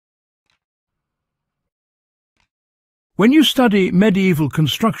When you study medieval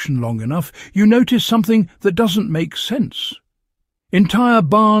construction long enough, you notice something that doesn't make sense. Entire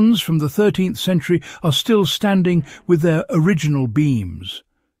barns from the 13th century are still standing with their original beams.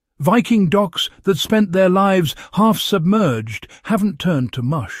 Viking docks that spent their lives half submerged haven't turned to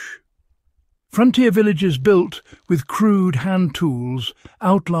mush. Frontier villages built with crude hand tools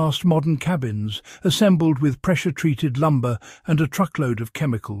outlast modern cabins assembled with pressure-treated lumber and a truckload of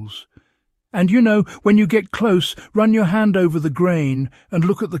chemicals. And you know, when you get close, run your hand over the grain and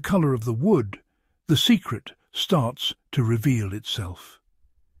look at the colour of the wood, the secret starts to reveal itself.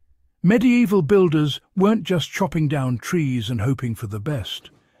 Medieval builders weren't just chopping down trees and hoping for the best.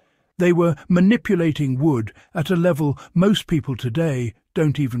 They were manipulating wood at a level most people today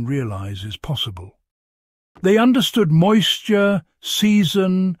don't even realize is possible. They understood moisture,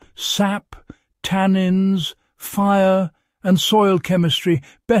 season, sap, tannins, fire, and soil chemistry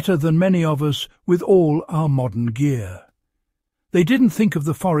better than many of us with all our modern gear. They didn't think of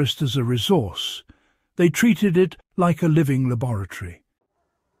the forest as a resource. They treated it like a living laboratory.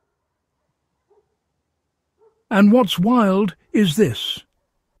 And what's wild is this.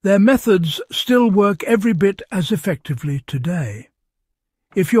 Their methods still work every bit as effectively today.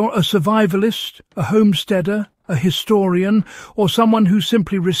 If you're a survivalist, a homesteader, a historian, or someone who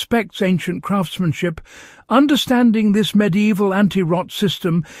simply respects ancient craftsmanship, understanding this medieval anti-rot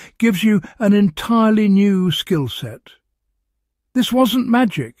system gives you an entirely new skill set. This wasn't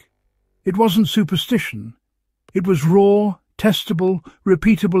magic. It wasn't superstition. It was raw, testable,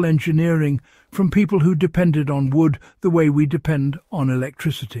 repeatable engineering from people who depended on wood the way we depend on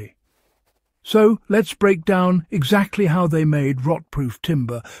electricity. So let's break down exactly how they made rot-proof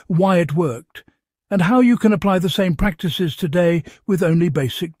timber, why it worked, and how you can apply the same practices today with only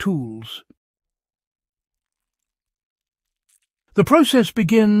basic tools. The process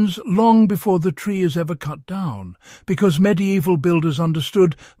begins long before the tree is ever cut down, because medieval builders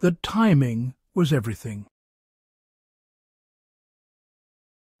understood that timing was everything.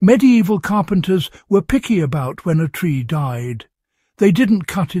 Medieval carpenters were picky about when a tree died. They didn't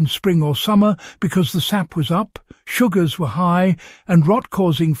cut in spring or summer because the sap was up, sugars were high, and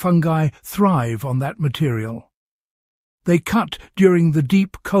rot-causing fungi thrive on that material. They cut during the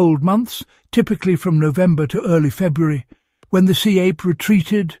deep, cold months, typically from November to early February, when the sea ape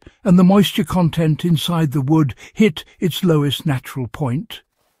retreated and the moisture content inside the wood hit its lowest natural point.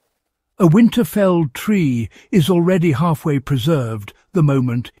 A winter-felled tree is already halfway preserved the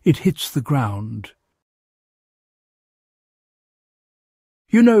moment it hits the ground.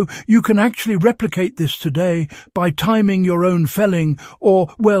 You know, you can actually replicate this today by timing your own felling or,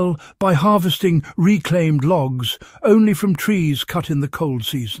 well, by harvesting reclaimed logs only from trees cut in the cold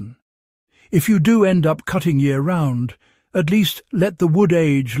season. If you do end up cutting year-round, at least let the wood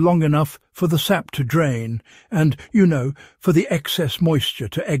age long enough for the sap to drain and, you know, for the excess moisture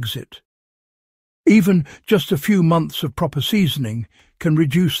to exit. Even just a few months of proper seasoning can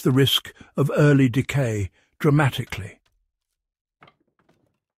reduce the risk of early decay dramatically.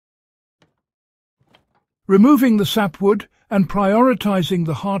 Removing the sapwood and prioritizing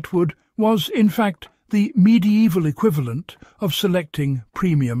the heartwood was, in fact, the medieval equivalent of selecting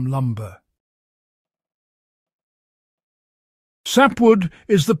premium lumber. Sapwood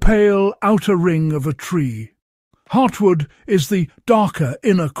is the pale outer ring of a tree. Heartwood is the darker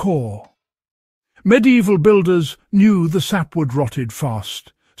inner core. Medieval builders knew the sapwood rotted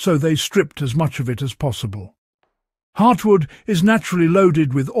fast, so they stripped as much of it as possible. Heartwood is naturally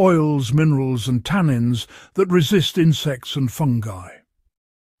loaded with oils, minerals and tannins that resist insects and fungi.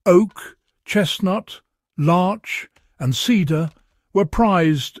 Oak, chestnut, larch and cedar were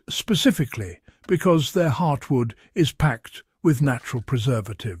prized specifically because their heartwood is packed with natural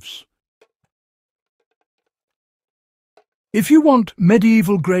preservatives. If you want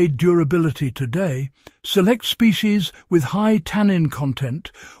medieval-grade durability today, select species with high tannin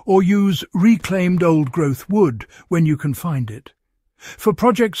content or use reclaimed old-growth wood when you can find it. For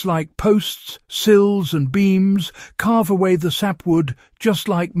projects like posts, sills and beams, carve away the sapwood just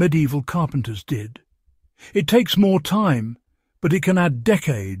like medieval carpenters did. It takes more time, but it can add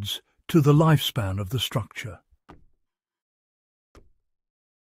decades to the lifespan of the structure.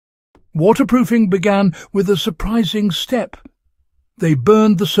 Waterproofing began with a surprising step. They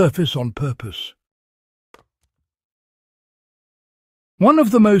burned the surface on purpose. One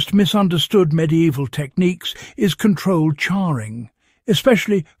of the most misunderstood medieval techniques is controlled charring,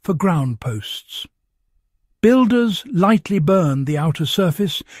 especially for ground posts. Builders lightly burned the outer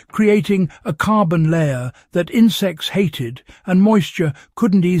surface, creating a carbon layer that insects hated and moisture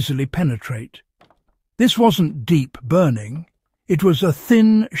couldn't easily penetrate. This wasn't deep burning. It was a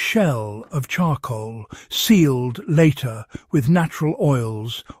thin shell of charcoal, sealed later with natural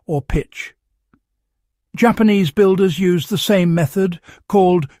oils or pitch. Japanese builders used the same method,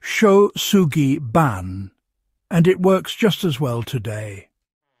 called shosugi ban, and it works just as well today.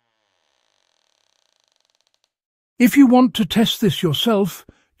 If you want to test this yourself,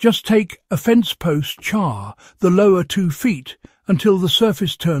 just take a fence post char the lower 2 feet until the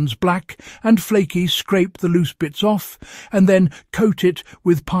surface turns black and flaky. Scrape the loose bits off and then coat it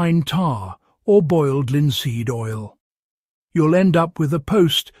with pine tar or boiled linseed oil. You'll end up with a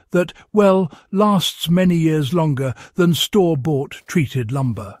post that, well, lasts many years longer than store-bought treated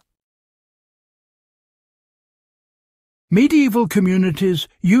lumber. Medieval communities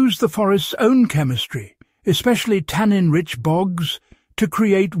used the forest's own chemistry, especially tannin-rich bogs, to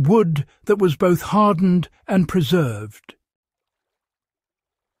create wood that was both hardened and preserved.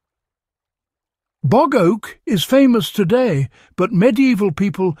 Bog oak is famous today, but medieval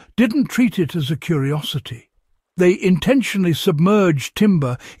people didn't treat it as a curiosity. They intentionally submerged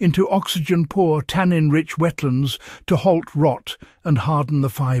timber into oxygen-poor, tannin-rich wetlands to halt rot and harden the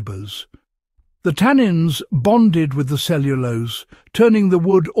fibres. The tannins bonded with the cellulose, turning the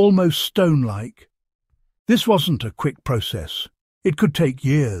wood almost stone-like. This wasn't a quick process. It could take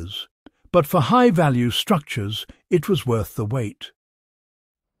years, but for high-value structures it was worth the wait.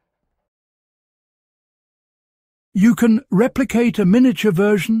 You can replicate a miniature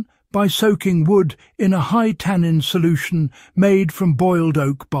version by soaking wood in a high-tannin solution made from boiled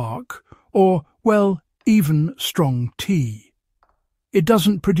oak bark, or, well, even strong tea. It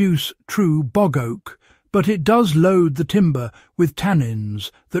doesn't produce true bog oak, but it does load the timber with tannins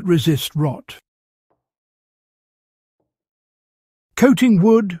that resist rot. Coating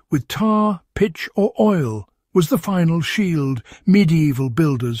wood with tar, pitch or oil was the final shield medieval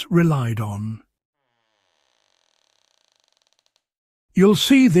builders relied on. You'll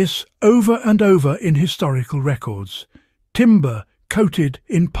see this over and over in historical records. Timber coated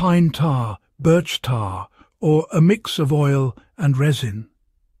in pine tar, birch tar, or a mix of oil and resin.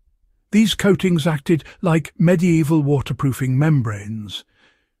 These coatings acted like medieval waterproofing membranes.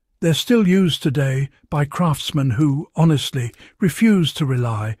 They're still used today by craftsmen who, honestly, refuse to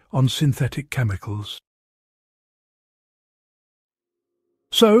rely on synthetic chemicals.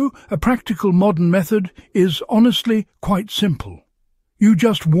 So, a practical modern method is honestly quite simple. You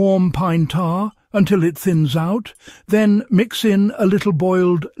just warm pine tar until it thins out, then mix in a little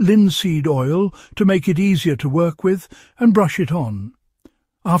boiled linseed oil to make it easier to work with, and brush it on.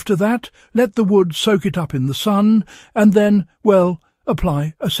 After that, let the wood soak it up in the sun, and then, well,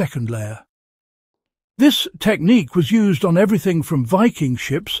 apply a second layer. This technique was used on everything from Viking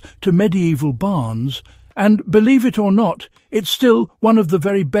ships to medieval barns, and believe it or not, it's still one of the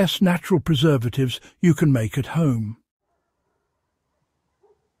very best natural preservatives you can make at home.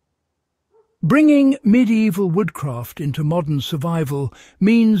 Bringing medieval woodcraft into modern survival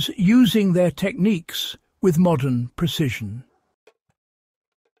means using their techniques with modern precision.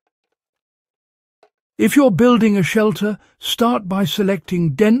 If you're building a shelter, start by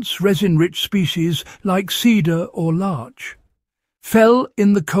selecting dense resin-rich species like cedar or larch. Fell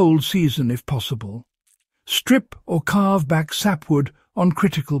in the cold season if possible. Strip or carve back sapwood on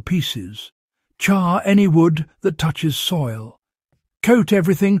critical pieces. Char any wood that touches soil. Coat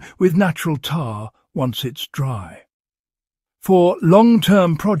everything with natural tar once it's dry. For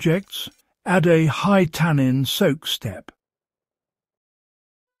long-term projects, add a high-tannin soak step.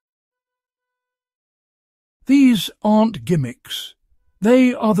 These aren't gimmicks.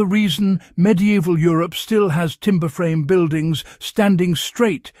 They are the reason medieval Europe still has timber frame buildings standing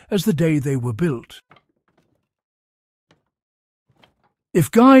straight as the day they were built.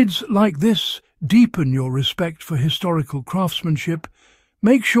 If guides like this deepen your respect for historical craftsmanship,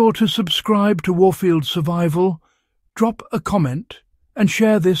 make sure to subscribe to Warfield Survival, drop a comment, and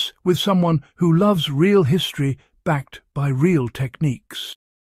share this with someone who loves real history backed by real techniques.